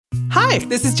Hi,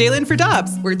 this is Jalen for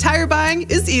Dobbs, where tire buying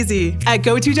is easy. At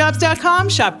GoToDobbs.com,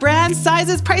 shop brands,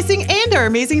 sizes, pricing, and our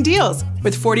amazing deals.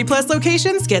 With 40-plus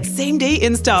locations, get same-day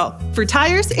install. For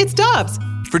tires, it's Dobbs.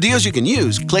 For deals you can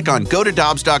use, click on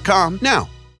GoToDobbs.com now.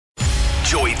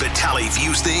 Joey Vitale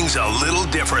views things a little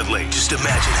differently. Just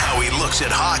imagine how he looks at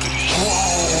hockey.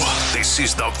 Whoa! This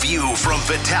is The View from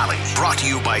Vitale, brought to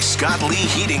you by Scott Lee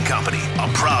Heating Company,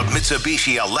 a proud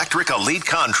Mitsubishi Electric Elite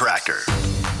contractor.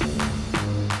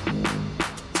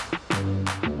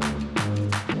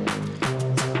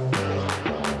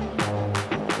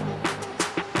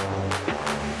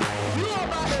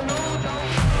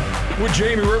 With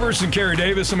Jamie Rivers and Kerry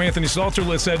Davis, I'm Anthony Salter.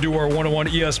 Let's head to our 101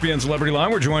 ESPN Celebrity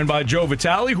Line. We're joined by Joe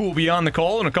Vitale, who will be on the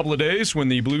call in a couple of days when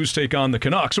the Blues take on the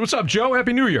Canucks. What's up, Joe?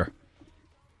 Happy New Year.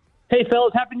 Hey,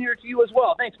 fellas. Happy New Year to you as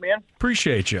well. Thanks, man.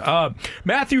 Appreciate you.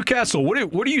 Matthew Kessel, what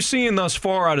are you seeing thus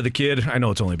far out of the kid? I know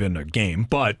it's only been a game,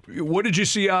 but what did you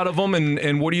see out of him,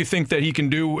 and what do you think that he can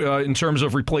do in terms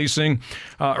of replacing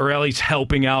or at least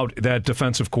helping out that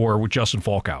defensive core with Justin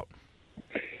Falk out?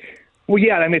 Well,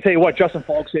 yeah, I mean, tell you what, Justin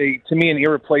Falk's, to me, an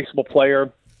irreplaceable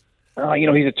player. He's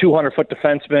a 200-foot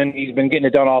defenseman. He's been getting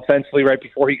it done offensively right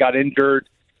before he got injured.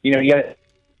 He couldn't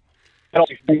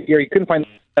find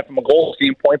that from a goal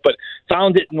standpoint, but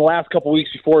found it in the last couple of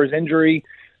weeks before his injury.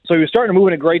 So he was starting to move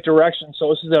in a great direction. So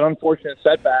this is an unfortunate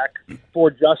setback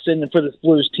for Justin and for this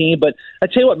Blues team. But I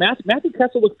tell you what, Matthew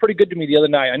Kessel looked pretty good to me the other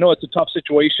night. I know it's a tough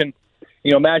situation.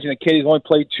 Imagine a kid who's only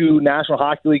played 2 National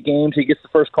Hockey League games. He gets the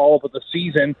first call-up of the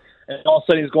season, and all of a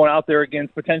sudden he's going out there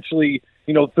against potentially,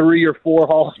 3 or 4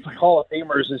 Hall of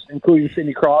Famers, including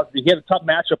Sidney Crosby. He had a tough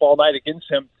matchup all night against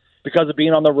him because of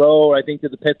being on the road. I think that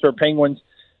the Pittsburgh Penguins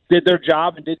did their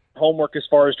job and did homework as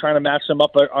far as trying to match them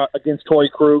up against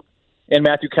Torrey Krug and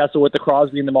Matthew Kessel with the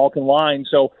Crosby and the Malkin line.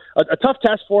 So a tough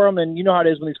test for him, and you know how it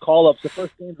is when these call-ups. The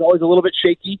first game's always a little bit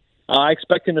shaky. I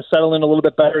expect him to settle in a little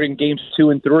bit better in games 2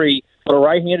 and 3. But a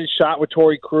right-handed shot with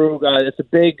Torrey Krug, it's a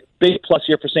big plus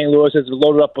here for St. Louis as it's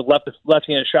loaded up with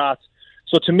left-handed shots.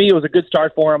 So to me, it was a good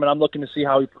start for him, and I'm looking to see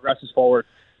how he progresses forward.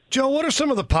 Joe, what are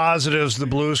some of the positives the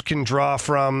Blues can draw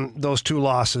from those 2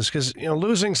 losses? Because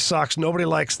losing sucks. Nobody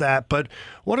likes that. But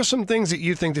what are some things that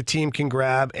you think the team can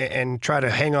grab and try to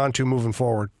hang on to moving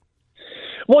forward?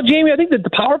 Well, Jamie, I think that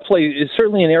the power play is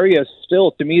certainly an area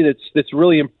still, to me, that's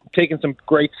really taken some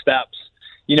great steps.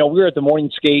 We were at the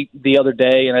morning skate the other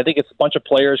day, and I think it's a bunch of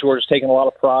players who are just taking a lot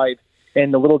of pride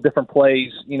in the little different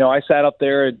plays. I sat up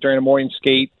there during the morning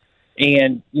skate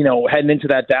and, heading into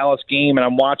that Dallas game, and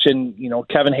I'm watching,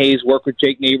 Kevin Hayes work with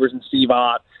Jake Neighbors and Steve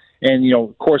Ott. And,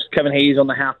 of course, Kevin Hayes on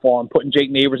the half wall and putting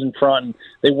Jake Neighbors in front. And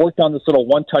they worked on this little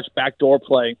one-touch backdoor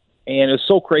play. And it was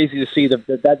so crazy to see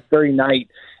that very night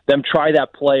them try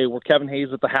that play where Kevin Hayes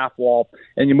at the half wall,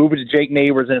 and you move it to Jake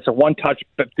Neighbors, and it's a one-touch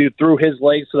through his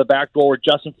legs to the back door where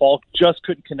Justin Falk just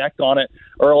couldn't connect on it,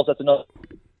 or else that's another.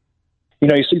 You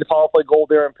see the power play goal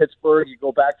there in Pittsburgh. You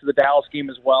go back to the Dallas game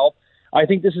as well. I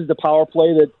think this is the power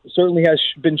play that certainly has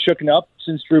been shooken up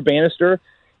since Drew Bannister.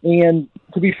 And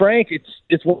to be frank,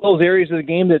 it's one of those areas of the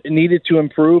game that needed to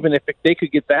improve, and if they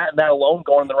could get that and that alone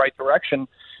going in the right direction,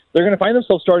 they're going to find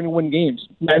themselves starting to win games.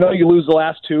 I know you lose the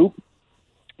last 2,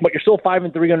 but you're still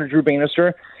 5-3 under Drew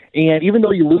Bannister. And even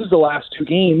though you lose the last 2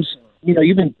 games,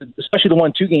 even especially the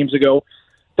one 2 games ago,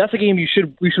 that's a game we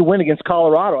should win against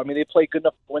Colorado. I mean, they played good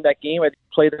enough to win that game. I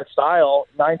play that style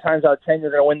 9 times out of 10.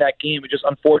 You're going to win that game. It's just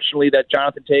unfortunately that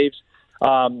Devon Taves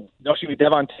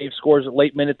scores a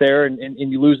late minute there, and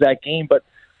you lose that game. But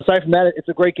aside from that, it's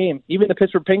a great game. Even the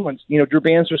Pittsburgh Penguins, Drew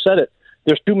Bannister said it.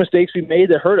 There's 2 mistakes we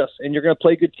made that hurt us, and you're going to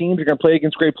play good teams. You're going to play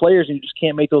against great players, and you just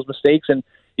can't make those mistakes. And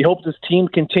you hope this team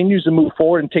continues to move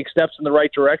forward and take steps in the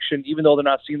right direction, even though they're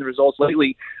not seeing the results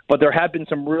lately. But there have been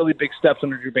some really big steps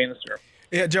under Drew Bannister.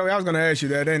 Yeah, Joey, I was going to ask you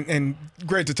that, and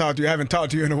great to talk to you. I haven't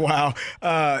talked to you in a while.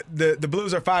 The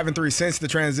Blues are 5-3 since the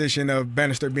transition of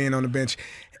Bannister being on the bench.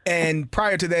 And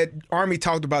prior to that, Army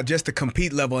talked about just the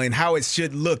compete level and how it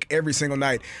should look every single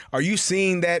night. Are you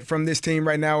seeing that from this team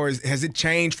right now, or has it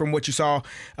changed from what you saw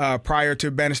prior to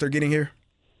Bannister getting here?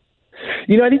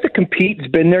 I think the compete's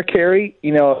been there, Kerry.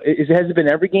 Has it been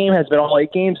every game? Has it been all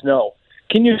 8 games? No.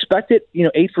 Can you expect it,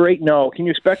 8 for 8? No. Can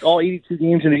you expect all 82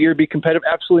 games in a year to be competitive?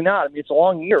 Absolutely not. I mean, it's a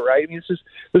long year, right? I mean,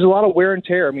 there's a lot of wear and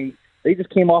tear. I mean, they just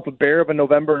came off a bear of a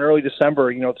November and early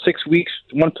December. 6 weeks,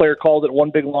 one player called it one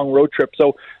big long road trip.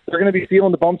 So they're going to be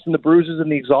feeling the bumps and the bruises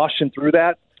and the exhaustion through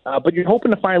that. But you're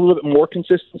hoping to find a little bit more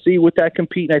consistency with that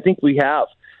compete, and I think we have.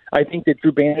 I think that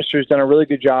Drew Bannister has done a really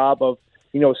good job of,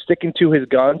 sticking to his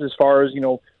guns as far as,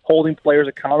 holding players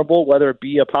accountable, whether it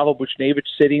be a Pavel Buchnevich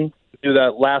sitting through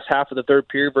the last half of the third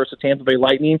period versus Tampa Bay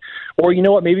Lightning, or you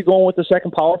know what, maybe going with the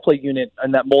second power play unit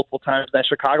and that multiple times in that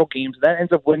Chicago games, that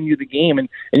ends up winning you the game, and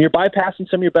you're bypassing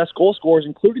some of your best goal scorers,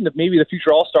 including maybe the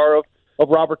future All-Star of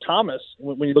Robert Thomas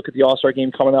when you look at the All-Star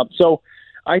game coming up. So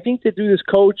I think that through this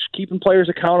coach, keeping players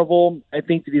accountable, I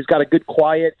think that he's got a good,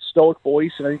 quiet, stoic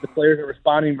voice, and I think the players are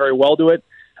responding very well to it.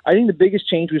 I think the biggest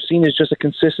change we've seen is just a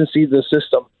consistency of the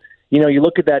system. You know, you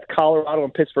look at that Colorado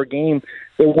and Pittsburgh game,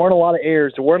 there weren't a lot of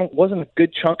errors. There wasn't a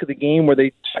good chunk of the game where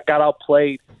they got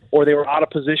outplayed or they were out of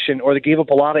position or they gave up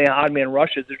a lot of odd man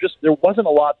rushes. There wasn't a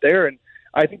lot there, and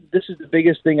I think this is the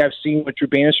biggest thing I've seen with Drew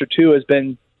Bannister, too, has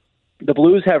been the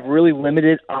Blues have really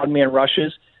limited odd man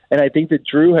rushes, and I think that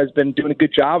Drew has been doing a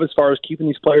good job as far as keeping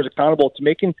these players accountable to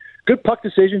making good puck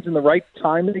decisions in the right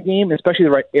time of the game, especially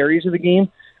the right areas of the game.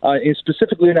 And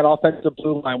specifically in that offensive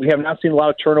blue line, we have not seen a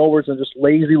lot of turnovers and just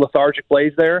lazy, lethargic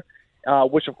plays there,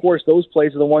 which, of course, those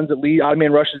plays are the ones that lead odd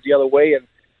man rushes the other way. And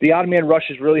the odd man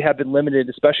rushes really have been limited,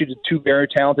 especially to two very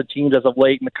talented teams as of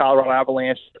late in the Colorado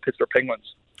Avalanche and the Pittsburgh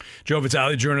Penguins. Joe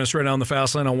Vitale joining us right now on the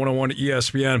Fast Line on 101 at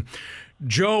ESPN.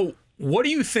 Joe, what do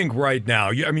you think right now?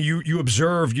 You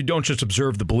observe, you don't just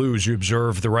observe the Blues, you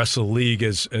observe the rest of the league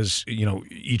as you know,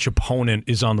 each opponent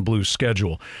is on the Blues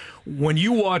schedule. When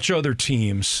you watch other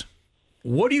teams,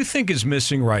 what do you think is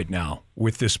missing right now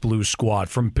with this Blues squad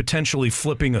from potentially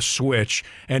flipping a switch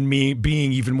and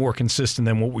being even more consistent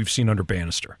than what we've seen under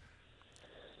Bannister?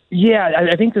 Yeah,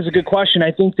 I think that's a good question.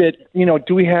 I think that, you know,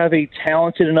 do we have a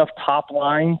talented enough top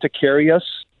line to carry us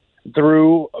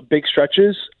through big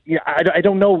stretches? Yeah, I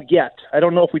don't know yet. I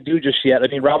don't know if we do just yet. I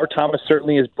mean, Robert Thomas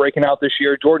certainly is breaking out this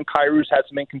year. Jordan Kyrie's had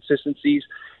some inconsistencies.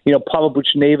 You know, Pavel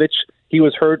Buchnevich, he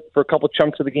was hurt for a couple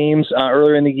chunks of the games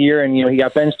earlier in the year, and, you know, he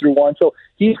got benched through one. So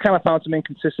he's kind of found some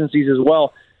inconsistencies as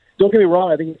well. Don't get me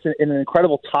wrong. I think it's an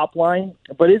incredible top line.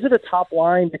 But is it a top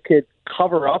line that could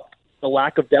cover up the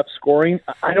lack of depth scoring?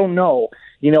 I don't know.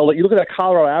 You know, you look at that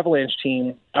Colorado Avalanche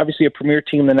team, obviously a premier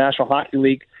team in the National Hockey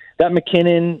League. That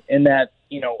McKinnon and that,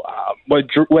 you know,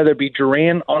 whether it be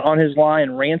Duran on his line,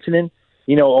 Rantanen,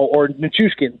 you know, or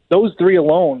Nichushkin, those three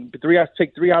alone,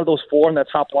 take three out of those four in that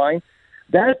top line,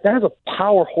 that is a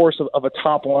power horse of a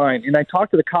top line. And I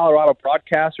talked to the Colorado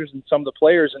broadcasters and some of the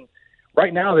players, and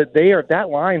right now that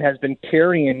line has been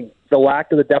carrying the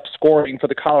lack of the depth scoring for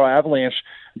the Colorado Avalanche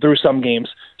through some games.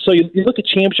 So you look at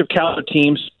championship caliber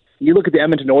teams, you look at the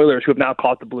Edmonton Oilers, who have now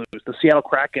caught the Blues, the Seattle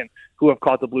Kraken, who have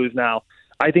caught the Blues now.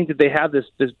 I think that they have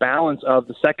this balance of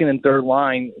the second and third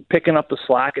line picking up the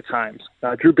slack at times.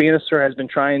 Drew Bannister has been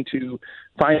trying to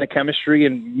find the chemistry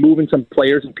and moving some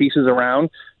players and pieces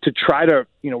around to try to,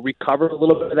 you know, recover a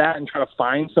little bit of that and try to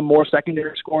find some more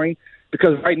secondary scoring,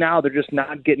 because right now they're just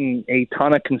not getting a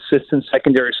ton of consistent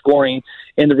secondary scoring.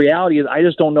 And the reality is I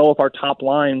just don't know if our top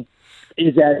line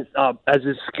is as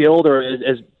skilled or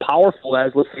as powerful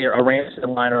as, let's say, a Ranson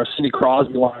line or a Sidney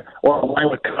Crosby line or a line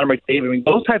with Connor McDavid. I mean,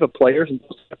 those type of players and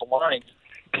those type of lines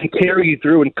can carry you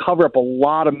through and cover up a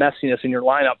lot of messiness in your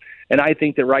lineup. And I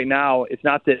think that right now it's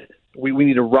not that we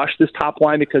need to rush this top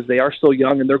line because they are still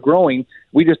young and they're growing.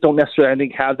 We just don't necessarily, I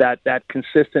think, have that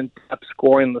consistent depth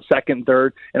scoring in the second,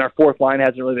 third, and our fourth line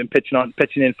hasn't really been pitching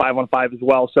in 5-on-5 as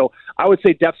well. So I would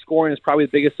say depth scoring is probably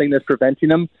the biggest thing that's preventing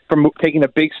them from taking a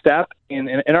big step. And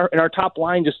our top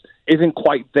line just isn't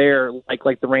quite there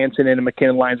like the Ranson and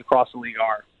McKinnon lines across the league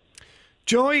are.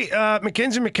 Joey,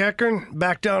 Mackenzie McEachern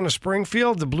back down to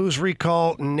Springfield. The Blues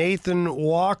recall Nathan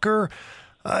Walker.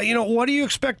 What do you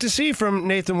expect to see from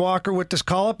Nathan Walker with this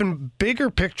call-up? And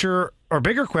bigger picture or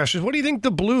bigger questions, what do you think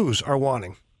the Blues are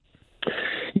wanting?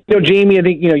 Jamie, I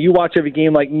think, you watch every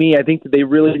game like me. I think that they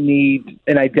really need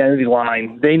an identity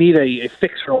line. They need a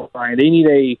fixer line. They need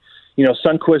a,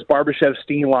 Sundqvist, Barbashev,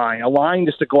 Steen line, a line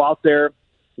just to go out there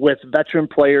with veteran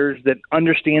players that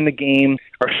understand the game,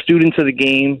 are students of the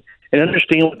game, and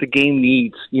understand what the game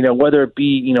needs, whether it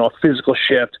be, a physical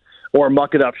shift or a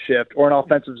muck-it-up shift or an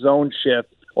offensive zone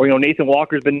shift, or, Nathan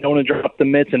Walker's been known to drop the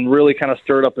mitts and really kind of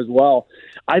stir it up as well.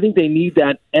 I think they need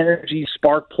that energy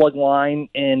spark plug line,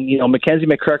 and, Mackenzie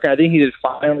McEachern, I think he did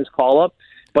fine on his call-up,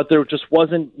 but there just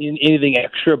wasn't anything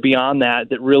extra beyond that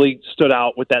really stood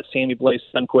out with that Sammy Blais,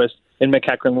 Sundqvist, and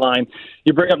McEachern line.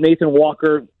 You bring up Nathan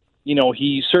Walker,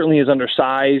 he certainly is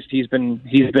undersized. That's been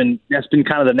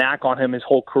kind of the knack on him his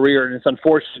whole career, and it's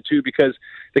unfortunate too because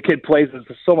the kid plays with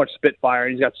so much spitfire.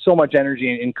 He's got so much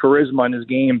energy and charisma in his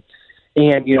game,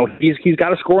 and he's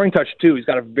got a scoring touch too. He's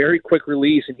got a very quick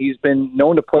release, and he's been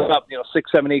known to put up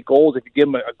 6, 7, 8 goals if you give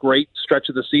him a great stretch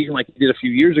of the season like he did a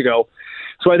few years ago.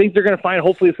 So I think they're going to find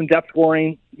hopefully some depth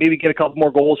scoring, maybe get a couple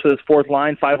more goals for this fourth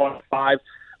line, 5-on-5.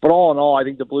 But all in all, I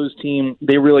think the Blues team,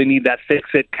 they really need that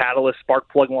fix-it, catalyst,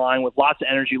 spark plug line with lots of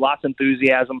energy, lots of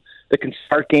enthusiasm that can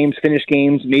start games, finish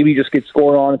games, maybe just get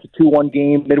scored on. It's a 2-1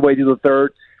 game midway through the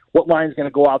third. What line is going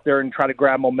to go out there and try to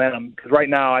grab momentum? Because right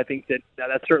now, I think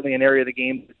that's certainly an area of the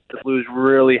game that the Blues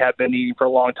really have been needing for a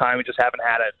long time and just haven't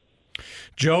had it.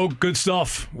 Joe, good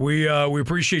stuff. We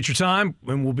appreciate your time,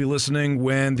 and we'll be listening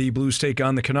when the Blues take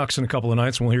on the Canucks in a couple of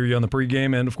nights. We'll hear you on the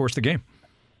pregame and, of course, the game.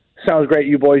 Sounds great,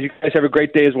 you boys. You guys have a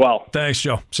great day as well. Thanks,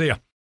 Joe. See ya.